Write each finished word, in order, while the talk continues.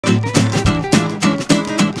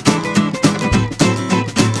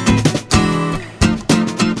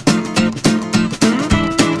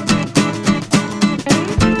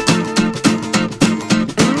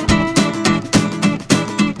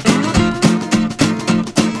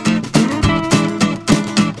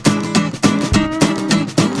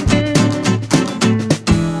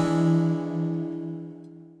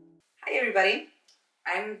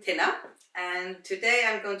I'm Tina, and today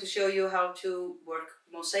I'm going to show you how to work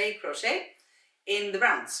mosaic crochet in the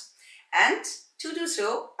rounds. And to do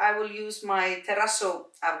so, I will use my TERRAZZO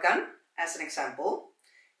Afghan as an example.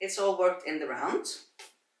 It's all worked in the round.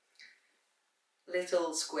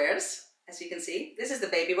 Little squares, as you can see. This is the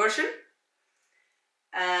baby version.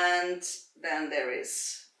 And then there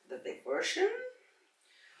is the big version.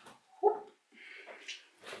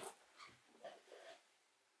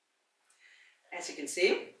 As you can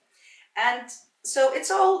see. And so it's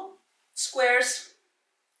all squares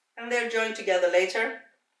and they're joined together later.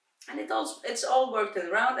 And it's all worked in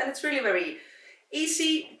the round, and it's really very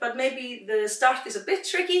easy, but maybe the start is a bit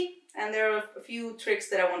tricky, and there are a few tricks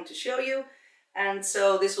that I want to show you. And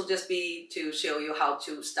so this will just be to show you how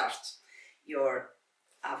to start your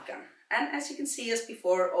Afghan. And as you can see, as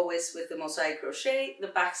before, always with the Mosaic Crochet, the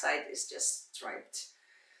back side is just striped.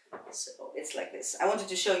 So it's like this. I wanted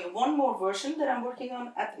to show you one more version that I'm working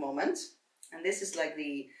on at the moment. And this is like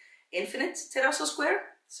the infinite terrazzo square.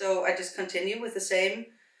 So I just continue with the same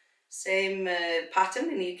pattern,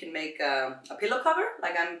 and you can make a pillow cover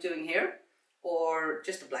like I'm doing here, or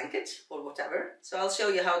just a blanket or whatever. So I'll show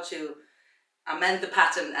you how to amend the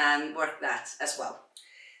pattern and work that as well.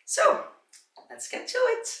 So let's get to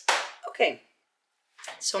it. Okay,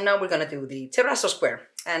 so now we're going to do the terrazzo square,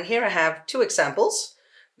 and here I have two examples.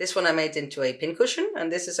 This one I made into a pincushion, and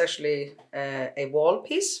this is actually a wall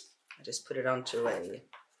piece. I just put it onto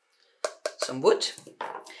some wood.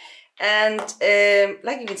 And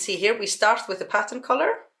like you can see here, we start with the pattern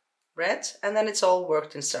color, red, and then it's all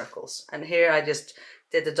worked in circles. And here I just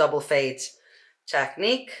did the double fade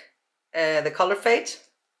technique, the color fade,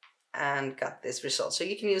 and got this result. So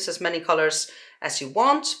you can use as many colors as you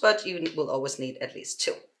want, but you will always need at least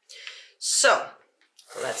two. So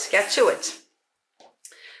let's get to it.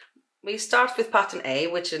 We start with pattern A,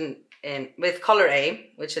 which with color A,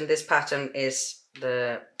 which in this pattern is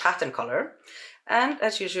the pattern color. And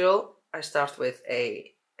as usual, I start with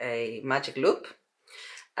a magic loop.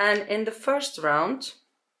 And in the first round,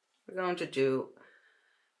 we're going to do,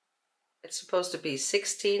 it's supposed to be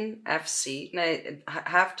 16 FC, no,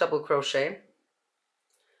 half double crochet.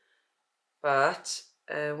 But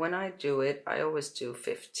when I do it, I always do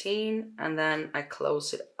 15, and then I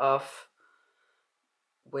close it off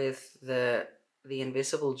with the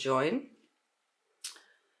invisible join,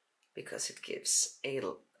 because it gives a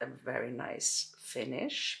very nice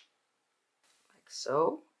finish, like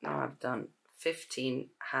so. Now I've done 15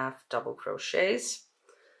 half double crochets,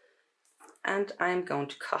 and I'm going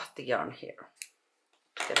to cut the yarn here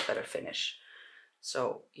to get a better finish.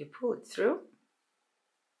 So you pull it through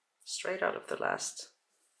straight out of the last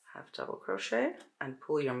half double crochet and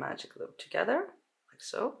pull your magic loop together, like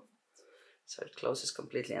so. So it closes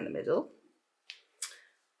completely in the middle,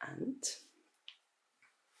 and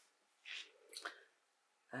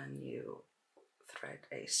then you thread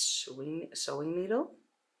a sewing needle,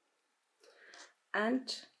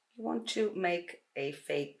 and you want to make a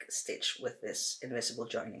fake stitch with this invisible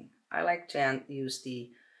joining. I like to use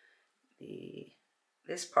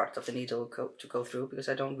this part of the needle to go through, because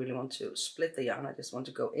I don't really want to split the yarn. I just want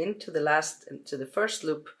to go into the first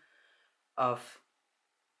loop of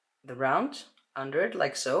the round, under it,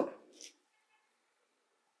 like so.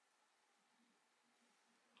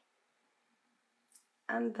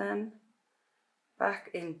 And then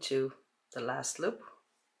back into the last loop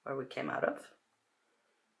where we came out of.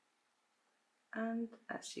 And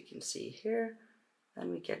as you can see here,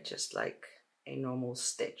 then we get just like a normal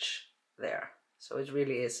stitch there. So it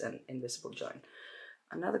really is an invisible join.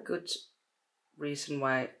 Another good reason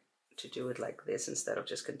why to do it like this instead of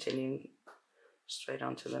just continuing straight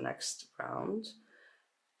on to the next round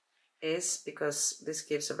is because this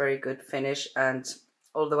gives a very good finish. And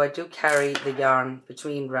although I do carry the yarn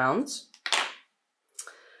between rounds,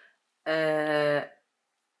 I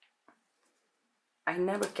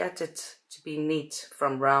never get it to be neat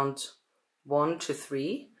from round 1 to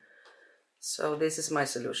 3. So this is my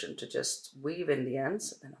solution, to just weave in the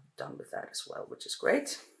ends, and I'm done with that as well, which is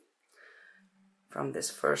great, from this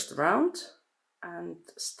first round, and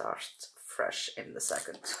start fresh in the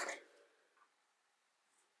second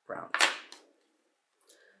round.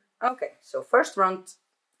 Okay, so first round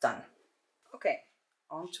done. Okay,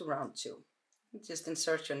 on to round 2. Just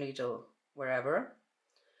insert your needle wherever,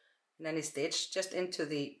 in any stitch, just into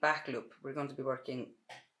the back loop. We're going to be working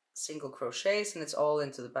single crochets, and it's all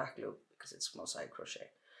into the back loop because it's mosaic crochet.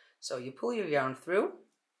 So you pull your yarn through,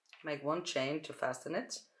 make one chain to fasten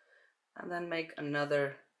it, and then make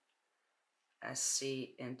another SC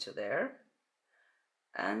into there,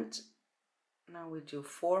 and Now we do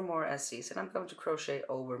 4 more SCs, and I'm going to crochet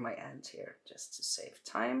over my end here just to save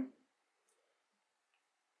time.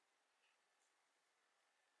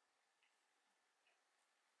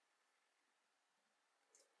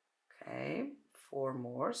 Okay, 4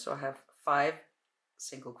 more, so I have 5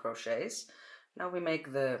 single crochets. Now we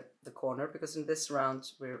make the corner, because in this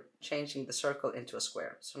round we're changing the circle into a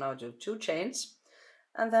square. So now I do 2 chains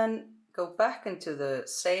and then go back into the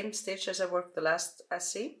same stitch as I worked the last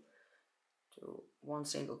SC. Do 1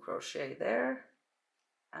 single crochet there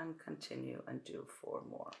and continue and do 4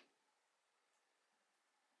 more.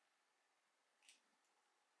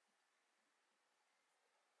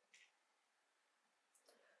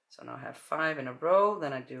 So now I have 5 in a row,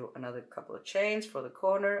 then I do another couple of chains for the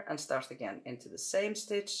corner and start again into the same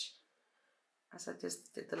stitch as I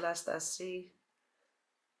just did the last SC,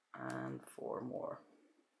 and 4 more.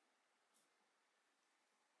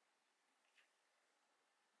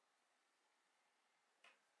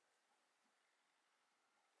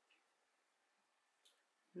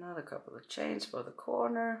 Another couple of chains for the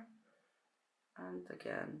corner, and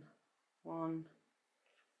again 1,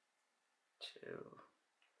 2,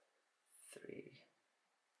 3,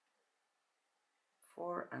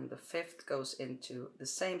 4, and the 5th goes into the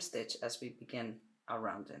same stitch as we begin our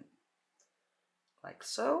round in, like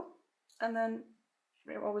so. And then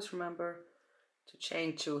we always remember to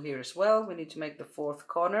chain 2 here as well. We need to make the 4th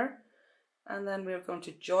corner, and then we're going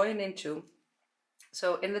to join into,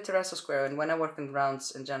 so in the terrazzo square, and when I work in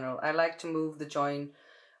rounds in general, I like to move the join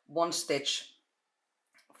 1 stitch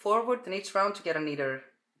forward in each round to get a neater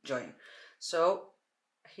join. So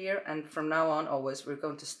here, and from now on always, we're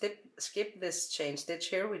going to skip this chain stitch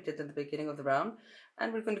here we did at the beginning of the round,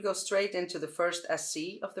 and we're going to go straight into the first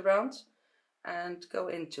SC of the round and go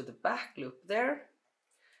into the back loop there,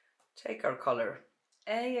 take our color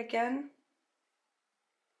A again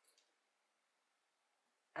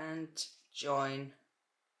and join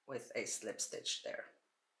with a slip stitch there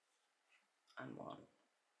and 1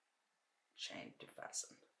 chain to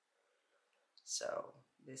fasten. So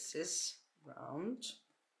this is round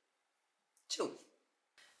 2.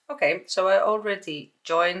 Okay, so I already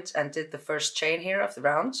joined and did the first chain here of the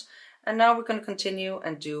round, and now we're going to continue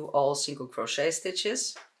and do all single crochet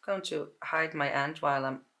stitches. I'm going to hide my end while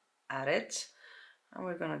I'm at it, and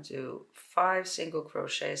we're going to do 5 single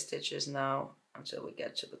crochet stitches now until we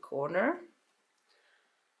get to the corner.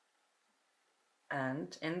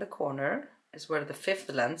 And in the corner is where the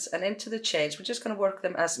 5th lands, and into the chains we're just going to work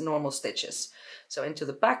them as normal stitches. So into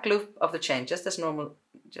the back loop of the chain, just as normal,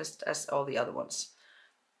 just as all the other ones.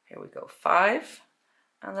 Here we go, 5,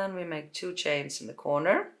 and then we make 2 chains in the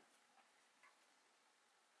corner,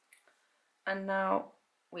 and now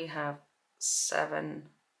we have 7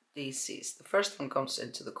 DCs. The first one comes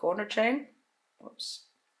into the corner chain, whoops,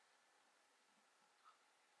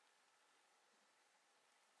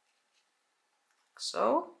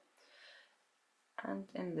 so, and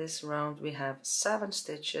in this round we have 7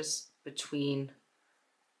 stitches between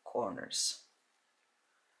corners.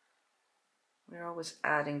 We're always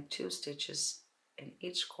adding 2 stitches in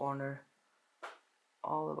each corner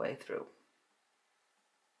all the way through.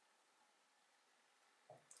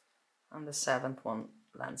 And the 7th one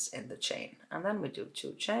lands in the chain. And then we do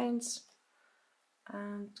 2 chains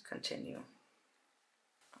and continue.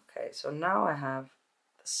 Okay, so now I have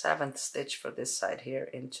the 7th stitch for this side here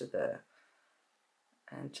into the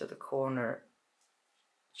corner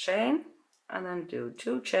chain, and then do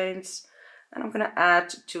 2 chains, and I'm going to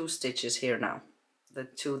add 2 stitches here now, the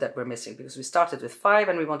 2 that we're missing, because we started with 5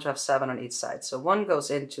 and we want to have 7 on each side. So 1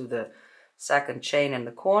 goes into the 2nd chain in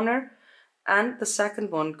the corner, and the 2nd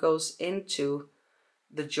one goes into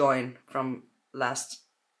the join from last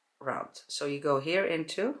round. So you go here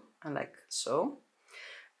into, and like so.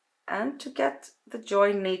 And to get the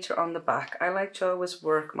join neater on the back, I like to always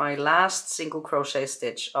work my last single crochet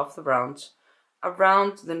stitch of the round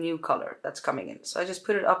around the new color that's coming in. So I just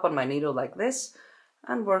put it up on my needle like this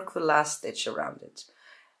and work the last stitch around it.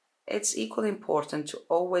 It's equally important to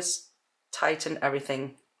always tighten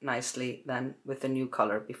everything nicely then with the new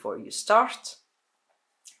color before you start,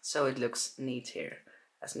 so it looks neat here,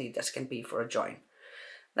 as neat as can be for a join.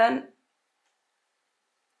 Then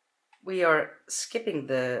we are skipping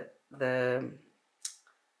the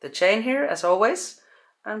chain here as always,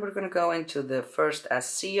 and we're going to go into the first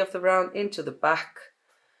SC of the round, into the back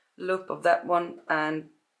loop of that one, and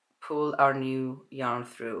pull our new yarn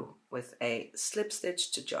through with a slip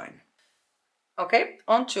stitch to join. Okay,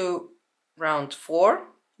 on to round 4.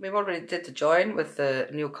 We've already did the join with the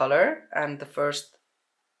new color and the first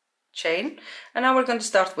chain, and now we're going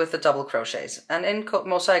to start with the double crochets. And in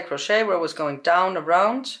Mosaic Crochet we're always going down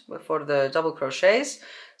around for the double crochets,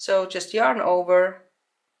 so just yarn over,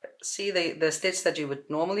 see the stitch that you would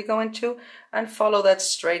normally go into, and follow that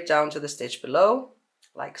straight down to the stitch below,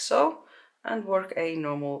 like so, and work a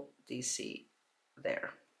normal DC there.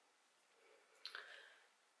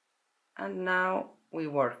 And now we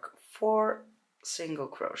work 4 single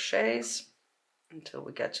crochets until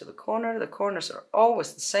we get to the corner. The corners are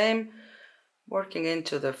always the same, working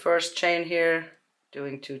into the first chain here,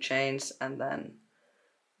 doing 2 chains, and then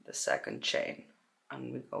the second chain,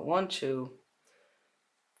 and we go 1, 2,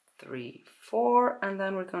 3, 4, and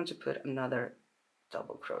then we're going to put another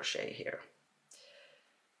double crochet here.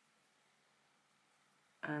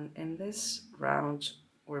 And in this round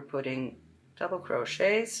we're putting double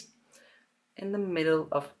crochets in the middle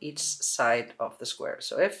of each side of the square.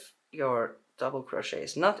 So if your double crochet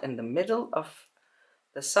is not in the middle of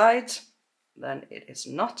the side, then it is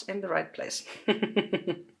not in the right place.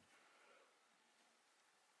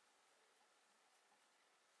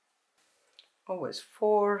 Always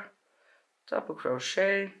 4 double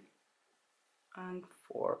crochet and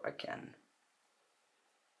 4 again.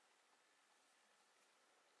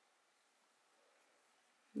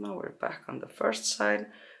 Now we're back on the first side,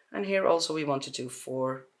 and here also we want to do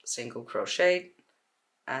 4 single crochet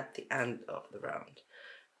at the end of the round,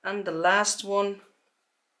 and the last one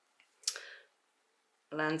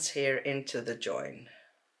lands here into the join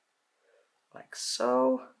like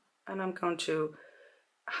so, and I'm going to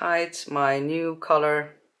hide my new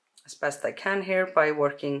color as best I can here by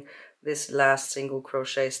working this last single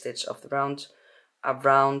crochet stitch of the round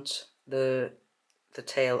around the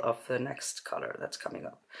tail of the next color that's coming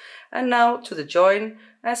up. And now to the join.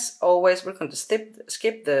 As always, we're going to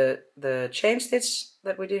skip the chain stitch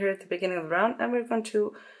that we did here at the beginning of the round, and we're going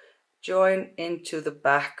to join into the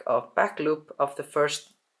back loop of the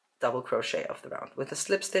first double crochet of the round with a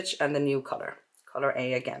slip stitch and the new color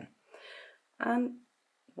A again, and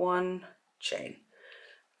 1 chain.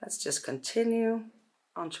 Let's just continue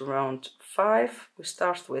on to round 5. We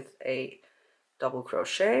start with a double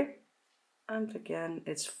crochet, and again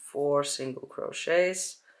it's 4 single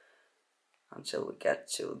crochets until we get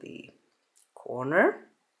to the corner.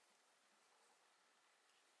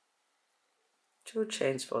 2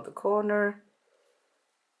 chains for the corner,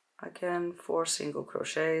 again 4 single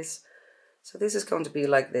crochets. So this is going to be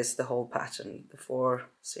like this, the whole pattern, the 4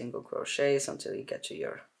 single crochets until you get to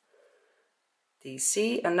your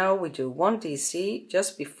DC. And now we do 1 DC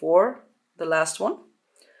just before the last one,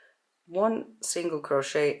 1 single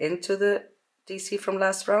crochet into the DC from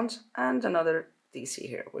last round, and another DC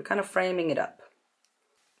here. We're kind of framing it up.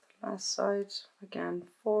 Last side, again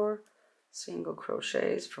 4 single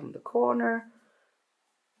crochets from the corner,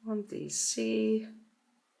 1 DC,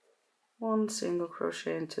 1 single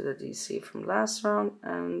crochet into the DC from last round,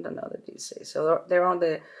 and another DC. So they're on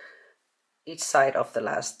each side of the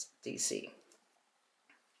last DC.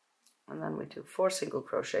 And then we do 4 single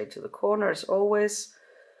crochet to the corner as always,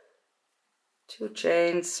 2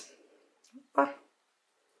 chains,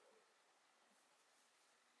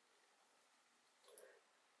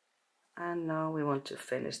 and now we want to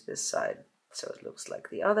finish this side so it looks like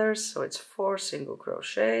the others. So it's 4 single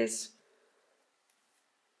crochets,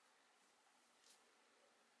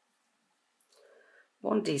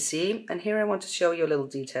 1 DC, and here I want to show you a little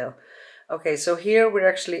detail. Okay, so here we're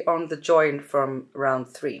actually on the join from round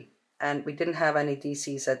 3, and we didn't have any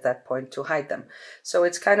DCs at that point to hide them. So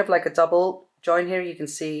it's kind of like a double join here. You can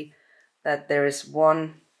see that there is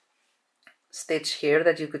 1 stitch here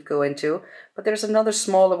that you could go into, but there's another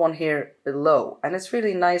smaller one here below, and it's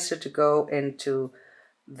really nicer to go into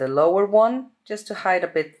the lower one just to hide a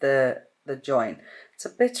bit the join. It's a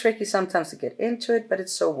bit tricky sometimes to get into it, but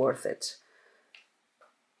it's so worth it.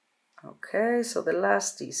 Okay, so the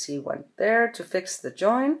last DC went there to fix the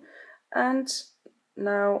join, and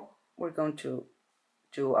now we're going to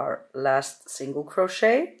do our last single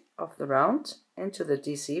crochet of the round into the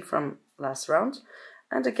DC from last round.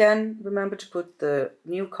 And again, remember to put the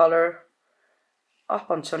new color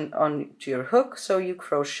up onto your hook, so you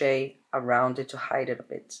crochet around it to hide it a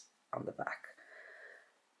bit on the back.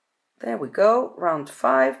 There we go, round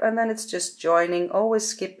 5, and then it's just joining, always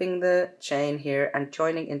skipping the chain here and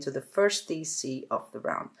joining into the first DC of the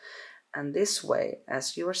round. And this way,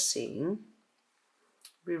 as you are seeing,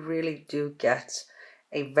 we really do get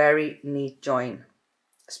a very neat join.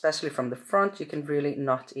 Especially from the front, you can really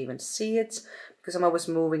not even see it because I'm always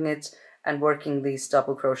moving it and working these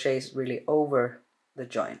double crochets really over the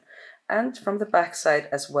join. And from the back side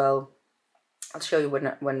as well, I'll show you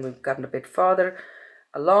when we've gotten a bit farther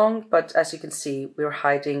along, but as you can see, we're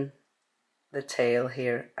hiding the tail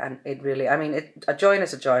here, and it really, I mean, a join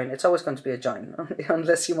is a join. It's always going to be a join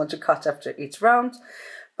unless you want to cut after each round,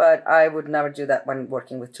 but I would never do that when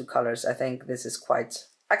working with 2 colors. I think this is quite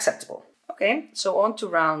acceptable. Okay, so on to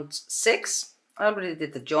round 6. I already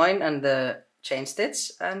did the join and the chain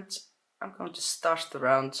stitch, and I'm going to start the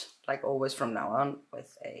round like always from now on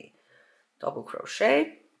with a double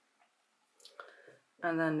crochet,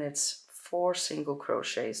 and then it's 4 single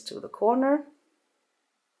crochets to the corner,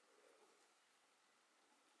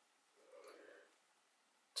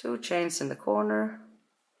 2 chains in the corner,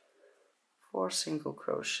 4 single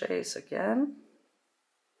crochets again,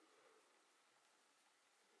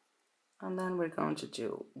 and then we're going to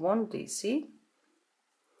do 1 DC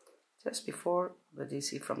just before the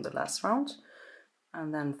DC from the last round,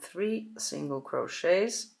 and then 3 single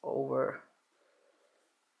crochets over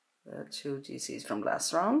the 2 DCs from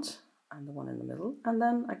last round and the one in the middle, and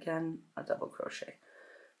then again a double crochet.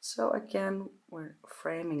 So again we're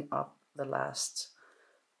framing up the last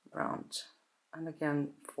round, and again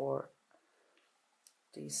 4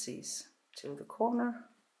 DCs to the corner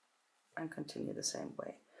and continue the same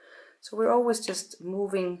way. So we're always just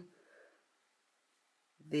moving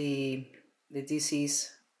the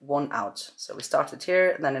DCs one out. So we started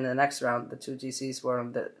here, and then in the next round the 2 DCs were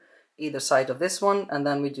on the either side of this one, and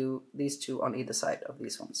then we do these 2 on either side of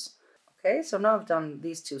these ones. Okay, so now I've done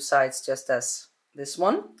these 2 sides just as this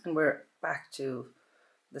one, and we're back to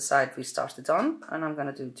the side we started on, and I'm going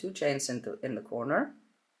to do 2 chains in the corner,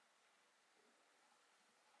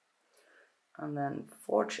 and then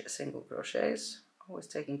 4 single crochets, always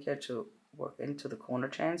taking care to work into the corner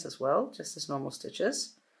chains as well, just as normal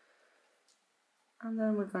stitches. And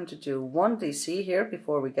then we're going to do 1 DC here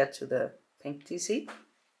before we get to the pink DC,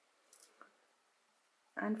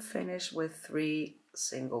 and finish with 3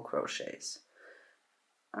 single crochets,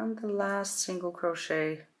 and the last single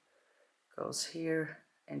crochet goes here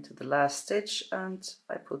into the last stitch, and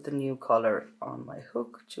I put the new color on my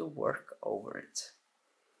hook to work over it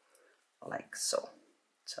like so.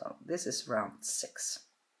 So this is round 6.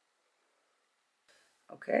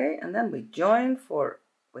 Okay, and then we join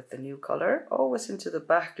with the new color always into the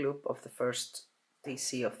back loop of the first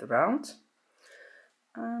DC of the round,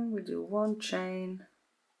 and we do 1 chain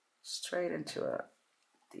straight into a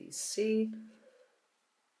DC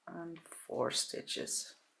and 4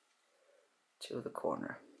 stitches to the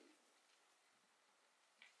corner,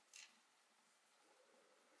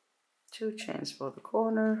 2 chains for the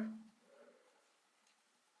corner,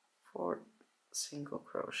 4 single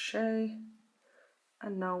crochet,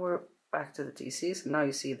 and now we're back to the DCs. Now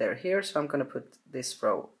you see they're here, so I'm going to put this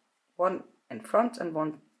row 1 in front and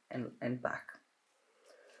 1 in back.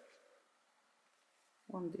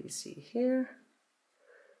 1 DC here,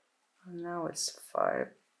 and now it's 5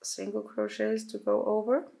 single crochets to go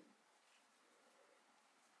over.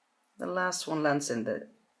 The last one lands in the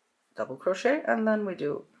double crochet, and then we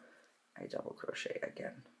do a double crochet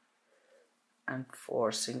again, and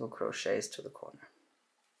 4 single crochets to the corner,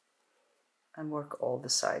 and work all the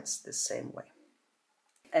sides the same way.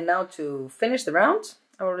 And now to finish the round,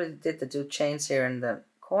 I already did the 2 chains here in the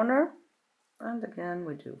corner, and again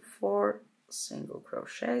we do 4 single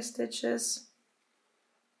crochet stitches.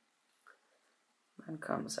 Then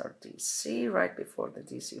comes our DC right before the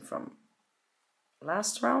DC from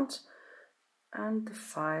last round, and the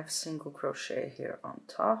 5 single crochet here on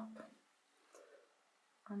top,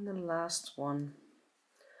 and the last one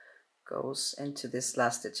goes into this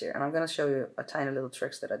last stitch here. And I'm going to show you a tiny little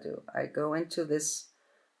tricks that I do. I go into this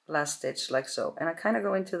last stitch like so, and I kind of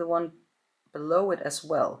go into the one below it as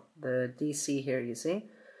well, the DC here, you see,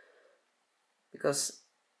 because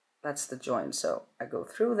that's the join. So I go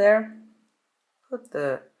through there, put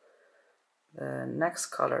the next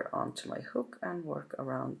color onto my hook and work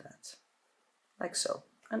around that like so,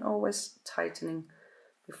 and always tightening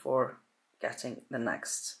before getting the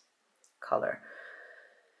next color.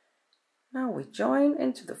 Now we join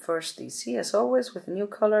into the first DC as always with a new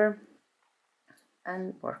color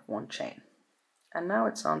and work 1 chain. And now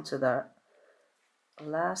it's on to the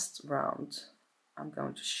last round. I'm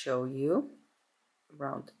going to show you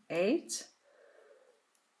round 8.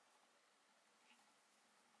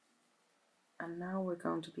 And now we're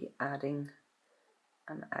going to be adding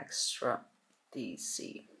an extra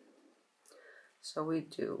DC. So we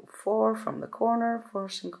do 4 from the corner, 4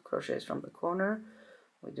 single crochets from the corner.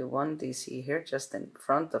 We do 1 DC here just in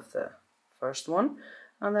front of the first one,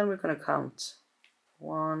 and then we're going to count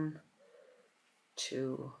 1,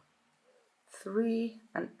 2, 3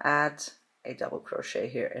 and add a double crochet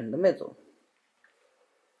here in the middle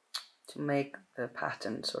to make the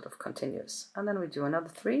pattern sort of continuous. And then we do another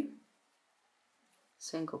 3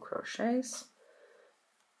 single crochets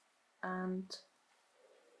and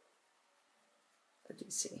the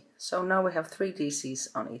DC. So now we have 3 DCs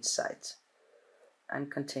on each side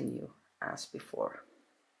and continue as before.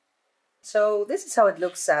 So this is how it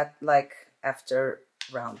looks after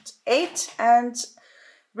round 8, and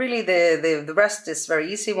really the rest is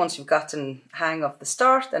very easy once you've gotten hang of the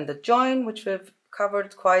start and the join, which we've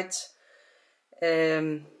covered quite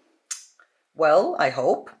well, I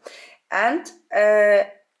hope. And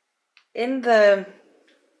in the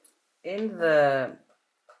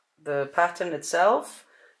pattern itself,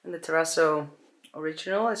 in the Terrazzo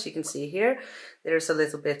original, as you can see here, there's a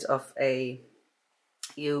little bit of a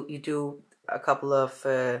you do a couple of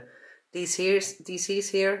DCs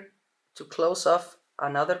here to close off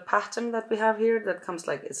another pattern that we have here that comes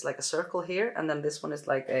it's like a circle here, and then this one is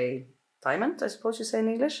like a diamond, I suppose you say in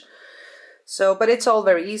English. So, but it's all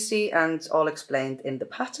very easy and all explained in the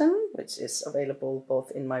pattern, which is available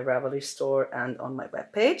both in my Ravelry store and on my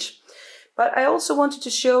webpage. But I also wanted to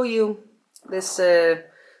show you this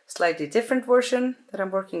slightly different version that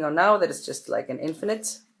I'm working on now, that is just like an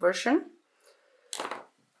infinite version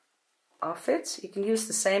of it. You can use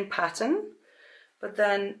the same pattern, but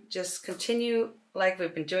then just continue like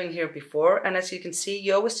we've been doing here before. And as you can see,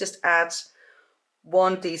 you always just add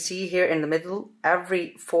 1 DC here in the middle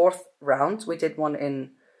every 4th round. We did one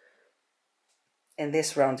in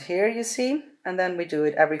this round here, you see, and then we do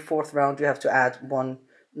it every 4th round. You have to add 1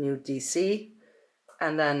 new DC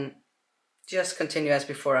and then just continue as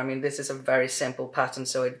before. I mean, this is a very simple pattern,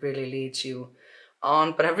 so it really leads you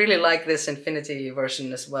on, but I really like this infinity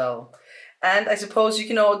version as well. And I suppose you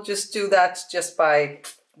can all just do that just by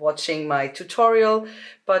watching my tutorial,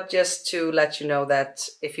 but just to let you know that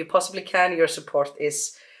if you possibly can, your support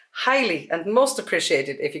is highly and most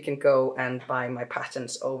appreciated if you can go and buy my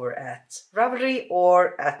patterns over at Ravelry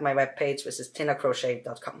or at my webpage, which is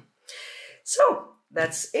tinacrochet.com. So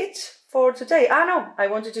that's it for today. No, I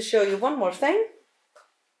wanted to show you one more thing,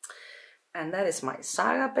 and that is my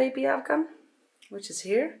Saga Baby Afghan, which is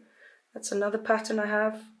here. That's another pattern I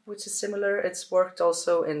have, which is similar. It's worked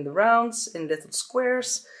also in the rounds, in little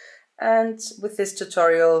squares, and with this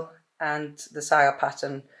tutorial and the Saga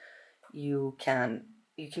pattern, you can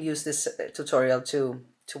use this tutorial to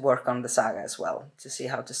work on the Saga as well, to see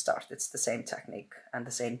how to start. It's the same technique and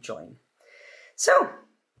the same join. So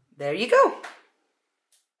there you go.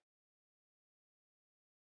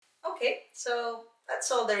 Okay, so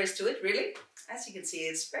that's all there is to it, really. As you can see,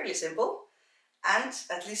 it's fairly simple, and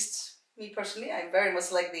at least me personally, I very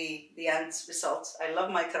much like the end result. I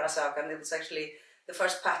love my Terrazzo Afghan. It was actually the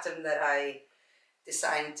first pattern that I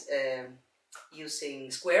designed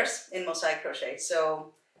using squares in Mosaic Crochet.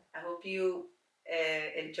 So I hope you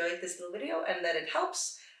enjoyed this little video and that it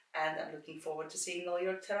helps. And I'm looking forward to seeing all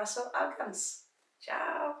your Terrazzo Afghans.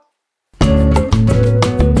 Ciao!